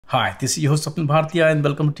Hi, this is your host Swapnil Bhartiya and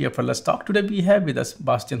welcome to TFL Talk. Today we have with us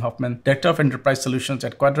Bastian Hofmann, Director of Enterprise Solutions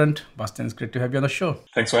at Qdrant. Bastian, it's great to have you on the show.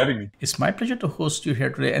 Thanks for having me. It's my pleasure to host you here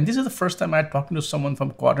today. And this is the first time I'm talking to someone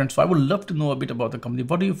from Qdrant, so I would love to know a bit about the company.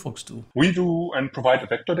 What do you folks do? We do and provide a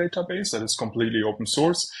vector database that is completely open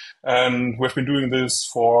source. And we've been doing this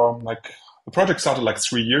for the project started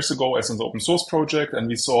 3 years ago as an open source project, and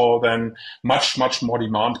we saw then much more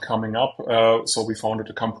demand coming up. So we founded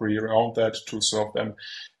a company around that to serve them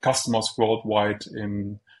customers worldwide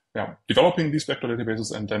in developing these vector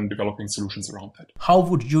databases and then developing solutions around that. How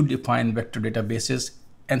would you define vector databases?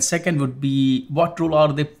 And second would be, what role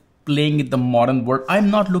are they playing in the modern world? I'm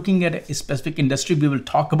not looking at a specific industry. We will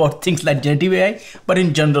talk about things like generative AI, but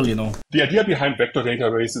in general, The idea behind vector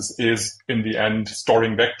databases is, in the end,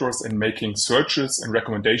 storing vectors and making searches and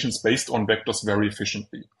recommendations based on vectors very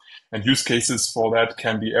efficiently. And use cases for that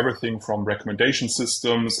can be everything from recommendation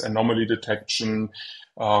systems, anomaly detection,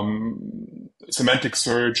 semantic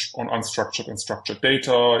search on unstructured and structured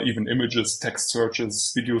data, even images, text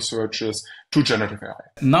searches, video searches, to generative AI.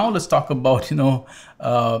 Now let's talk about,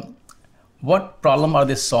 what problem are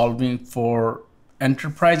they solving for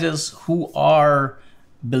enterprises who are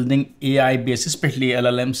building AI-based, especially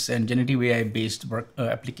LLMs and generative AI-based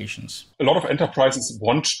applications? A lot of enterprises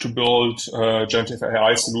want to build generative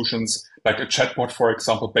AI solutions, like a chatbot, for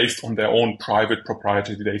example, based on their own private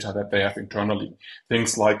proprietary data that they have internally.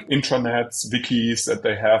 Things like intranets, wikis that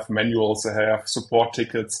they have, manuals they have, support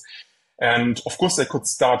tickets. And of course, they could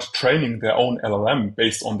start training their own LLM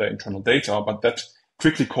based on their internal data, but that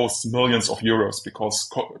quickly costs millions of euros because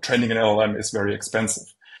training an LLM is very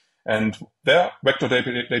expensive. And their vector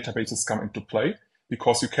databases come into play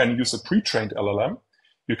because you can use a pre-trained LLM.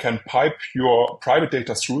 You can pipe your private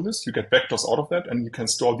data through this. You get vectors out of that, and you can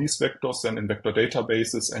store these vectors then in vector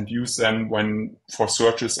databases and use them for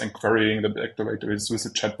searches and querying the vector database with a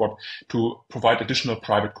chatbot to provide additional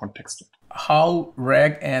private context. How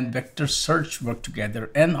RAG and vector search work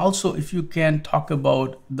together. And also, if you can talk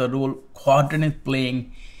about the role Qdrant is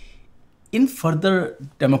playing in further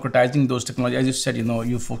democratizing those technologies. As you said,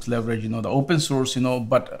 you folks leverage, the open source,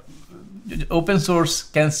 but open source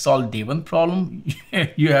can solve day one problem.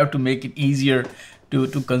 You have to make it easier to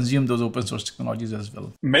consume those open source technologies as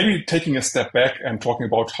well. Maybe taking a step back and talking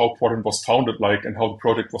about how Qdrant was founded, and how the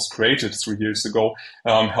project was created 3 years ago,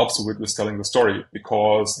 helps with telling the story,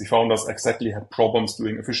 because the founders exactly had problems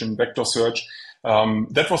doing efficient vector search.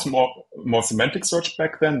 That was more semantic search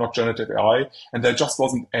back then, not generative AI, and there just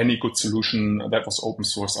wasn't any good solution that was open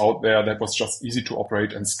source out there that was just easy to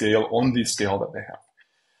operate and scale on the scale that they have.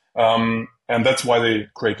 And that's why they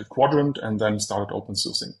created Qdrant and then started open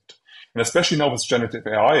sourcing it. And especially now with generative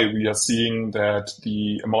AI, we are seeing that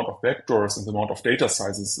the amount of vectors and the amount of data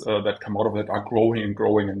sizes that come out of it are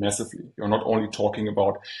growing and massively. You're not only talking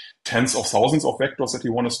about tens of thousands of vectors that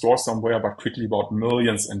you want to store somewhere, but quickly about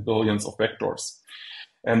millions and billions of vectors.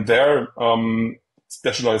 And there,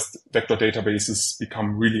 specialized vector databases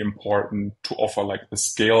become really important to offer the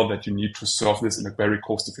scale that you need to serve this in a very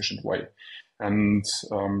cost-efficient way. And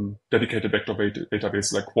dedicated vector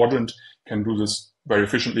database like Qdrant can do this very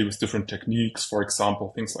efficiently with different techniques. For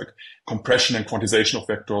example, things like compression and quantization of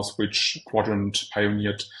vectors, which Qdrant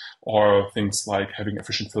pioneered, or things like having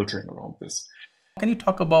efficient filtering around this. Can you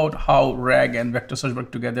talk about how RAG and vector search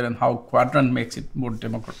work together and how Qdrant makes it more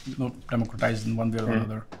democratized in one way or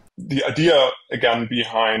another? The idea, again,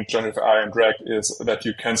 behind generative AI and RAG is that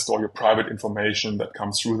you can store your private information that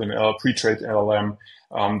comes through the pre-trained LLM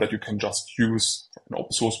that you can just use, an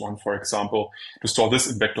open source one, for example, to store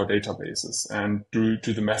this in vector databases. And due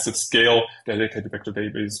to the massive scale, dedicated vector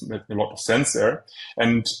database made a lot of sense there.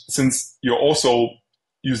 And since you're also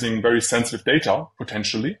using very sensitive data,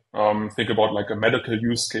 potentially, think about a medical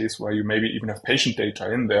use case where you maybe even have patient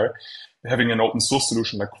data in there, having an open source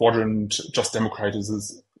solution like Qdrant just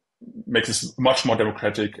makes this much more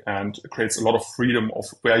democratic and creates a lot of freedom of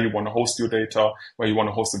where you want to host your data, where you want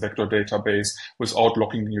to host a vector database without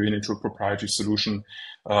locking you into a proprietary solution,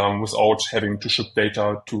 without having to ship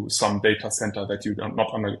data to some data center that you are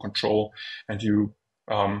not under your control. And you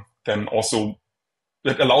then also,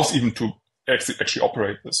 that allows even to actually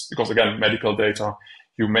operate this. Because again, medical data,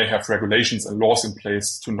 you may have regulations and laws in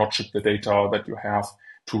place to not ship the data that you have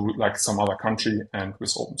to some other country, and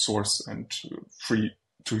with open source and free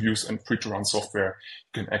to use and free to run software,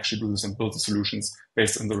 you can actually do this and build the solutions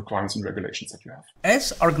based on the requirements and regulations that you have.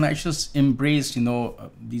 As organizations embrace,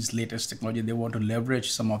 these latest technology, they want to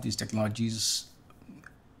leverage some of these technologies.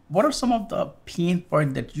 What are some of the pain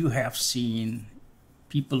points that you have seen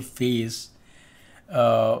people face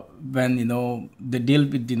when they deal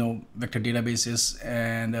with vector databases,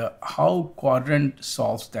 and how Qdrant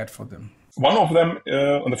solves that for them? One of them,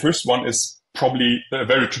 and the first one is probably a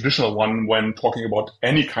very traditional one when talking about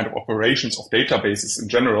any kind of operations of databases in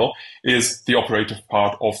general, is the operative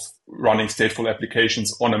part of running stateful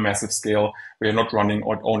applications on a massive scale. We are not running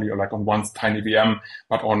only like on one tiny VM,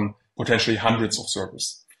 but on potentially hundreds of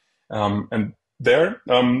servers. And there,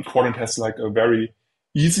 Qdrant has like a very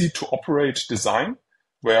easy to operate design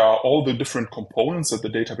where all the different components that the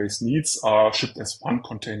database needs are shipped as one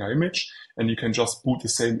container image, and you can just boot the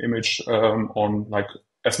same image on like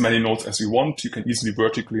as many nodes as you want. You can easily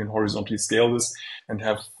vertically and horizontally scale this and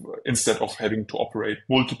have, instead of having to operate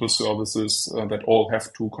multiple services that all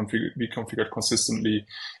have to be configured consistently,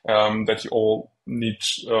 that you all need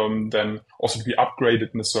then also to be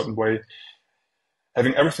upgraded in a certain way.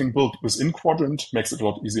 Having everything built within Qdrant makes it a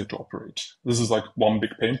lot easier to operate. This is like one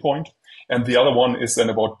big pain point. And the other one is then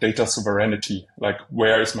about data sovereignty, like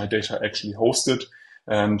where is my data actually hosted?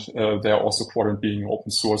 And there also Qdrant being an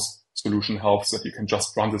open source solution helps that you can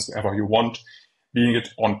just run this wherever you want, being it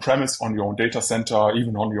on premise, on your own data center,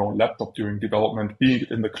 even on your own laptop during development, being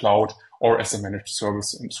it in the cloud or as a managed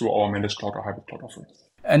service through our managed cloud or hybrid cloud offering.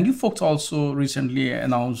 And you folks also recently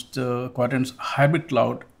announced Qdrant's hybrid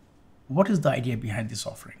cloud. What is the idea behind this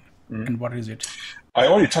offering and what is it? I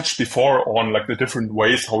already touched before on like the different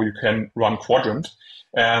ways how you can run Qdrant.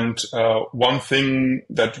 And one thing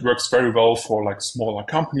that works very well for like smaller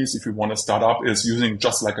companies, if you want to start up, is using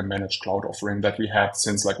just like a managed cloud offering that we had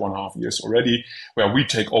since like 1.5 years already, where we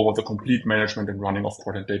take over the complete management and running of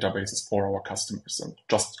Qdrant databases for our customers, and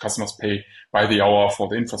just customers pay by the hour for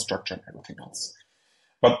the infrastructure and everything else.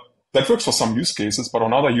 But that works for some use cases, but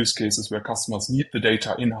on other use cases where customers need the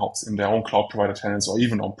data in-house in their own cloud provider tenants or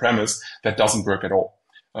even on premise, that doesn't work at all.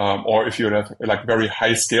 Or if you have like very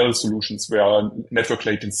high scale solutions where network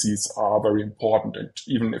latencies are very important, and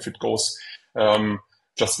even if it goes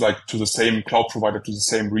just like to the same cloud provider, to the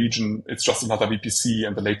same region, it's just another VPC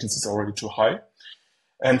and the latencies are already too high.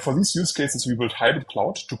 And for these use cases, we built hybrid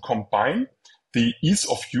cloud to combine the ease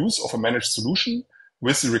of use of a managed solution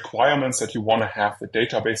with the requirements that you want to have the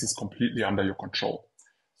databases completely under your control.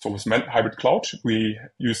 So with hybrid cloud, we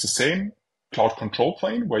use the same cloud control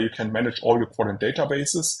plane where you can manage all your Qdrant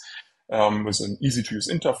databases with an easy-to-use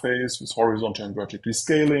interface, with horizontal and vertically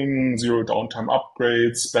scaling, zero downtime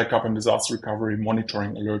upgrades, backup and disaster recovery,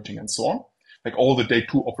 monitoring, alerting, and so on. Like all the day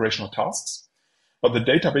two operational tasks. But the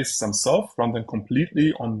databases themselves run them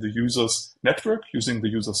completely on the user's network using the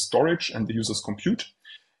user's storage and the user's compute.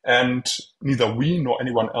 And neither we nor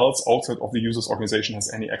anyone else outside of the user's organization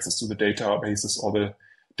has any access to the databases or the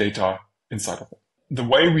data inside of it. The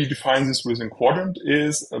way we define this within Qdrant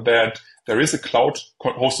is that there is a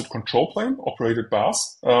cloud-hosted control plane operated by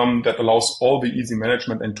us that allows all the easy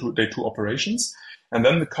management and day two operations. And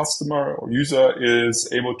then the customer or user is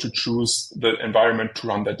able to choose the environment to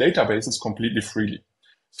run their databases completely freely.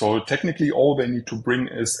 So technically, all they need to bring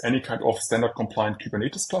is any kind of standard compliant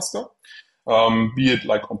Kubernetes cluster. Be it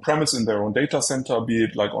like on premise in their own data center, be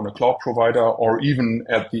it like on a cloud provider, or even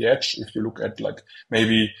at the edge, if you look at like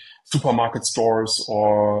maybe supermarket stores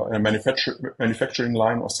or a manufacturing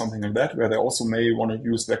line or something like that, where they also may want to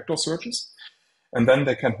use vector searches. And then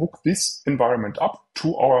they can hook this environment up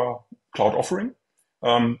to our cloud offering.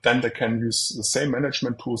 Then they can use the same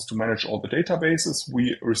management tools to manage all the databases.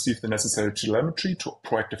 We receive the necessary telemetry to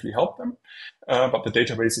proactively help them. But the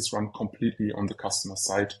databases run completely on the customer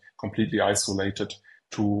side, completely isolated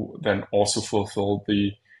to then also fulfill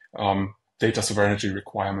the data sovereignty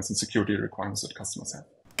requirements and security requirements that customers have.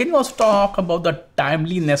 Can you also talk about the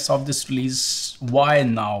timeliness of this release? Why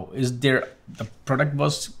now? Is there the product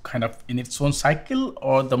was kind of in its own cycle,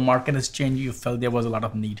 or the market has changed? You felt there was a lot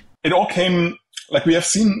of need? It all came, like we have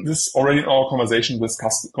seen this already in our conversations with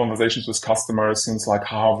customers since like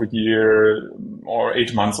half a year or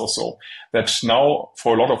 8 months or so, that now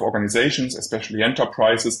for a lot of organizations, especially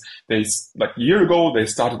enterprises, they like a year ago, they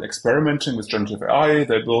started experimenting with generative AI.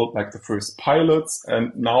 They built like the first pilots,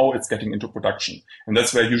 and now it's getting into production. And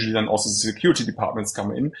that's where usually then also the security departments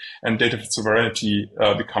come in, and data sovereignty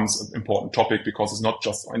becomes an important topic, because it's not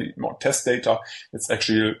just any more test data. It's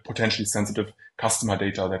actually potentially sensitive customer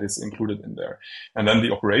data that is included in there. And then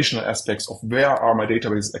the operational aspects of where are my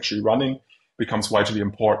databases actually running becomes vitally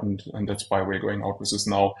important. And that's why we're going out with this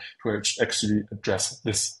now, to actually address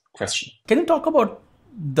this question. Can you talk about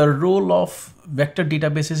the role of vector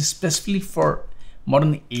databases specifically for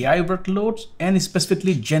modern AI workloads and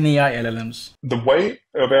specifically Gen AI LLMs? The way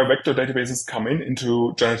where vector databases come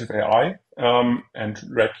into generative AI and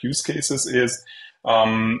RAG use cases is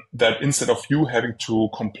that instead of you having to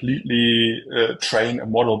completely train a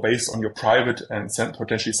model based on your private and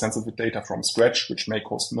potentially sensitive data from scratch, which may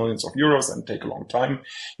cost millions of euros and take a long time,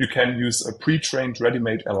 you can use a pre-trained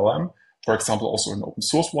ready-made LLM, for example, also an open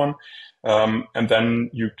source one. And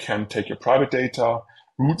then you can take your private data,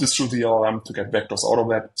 route this through the LLM to get vectors out of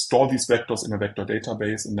that, store these vectors in a vector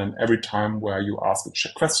database, and then every time where you ask a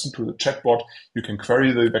question to the chatbot, you can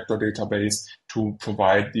query the vector database to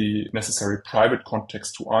provide the necessary private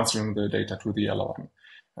context to answering the data to the LLM.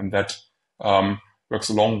 And that works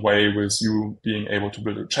a long way with you being able to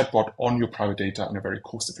build a chatbot on your private data in a very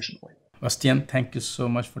cost-efficient way. Bastian, thank you so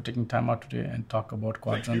much for taking time out today and talk about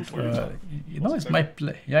Qdrant. It's my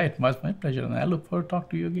pleasure, and I look forward to talking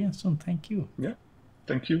to you again soon. Thank you. Yeah,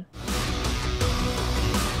 thank you.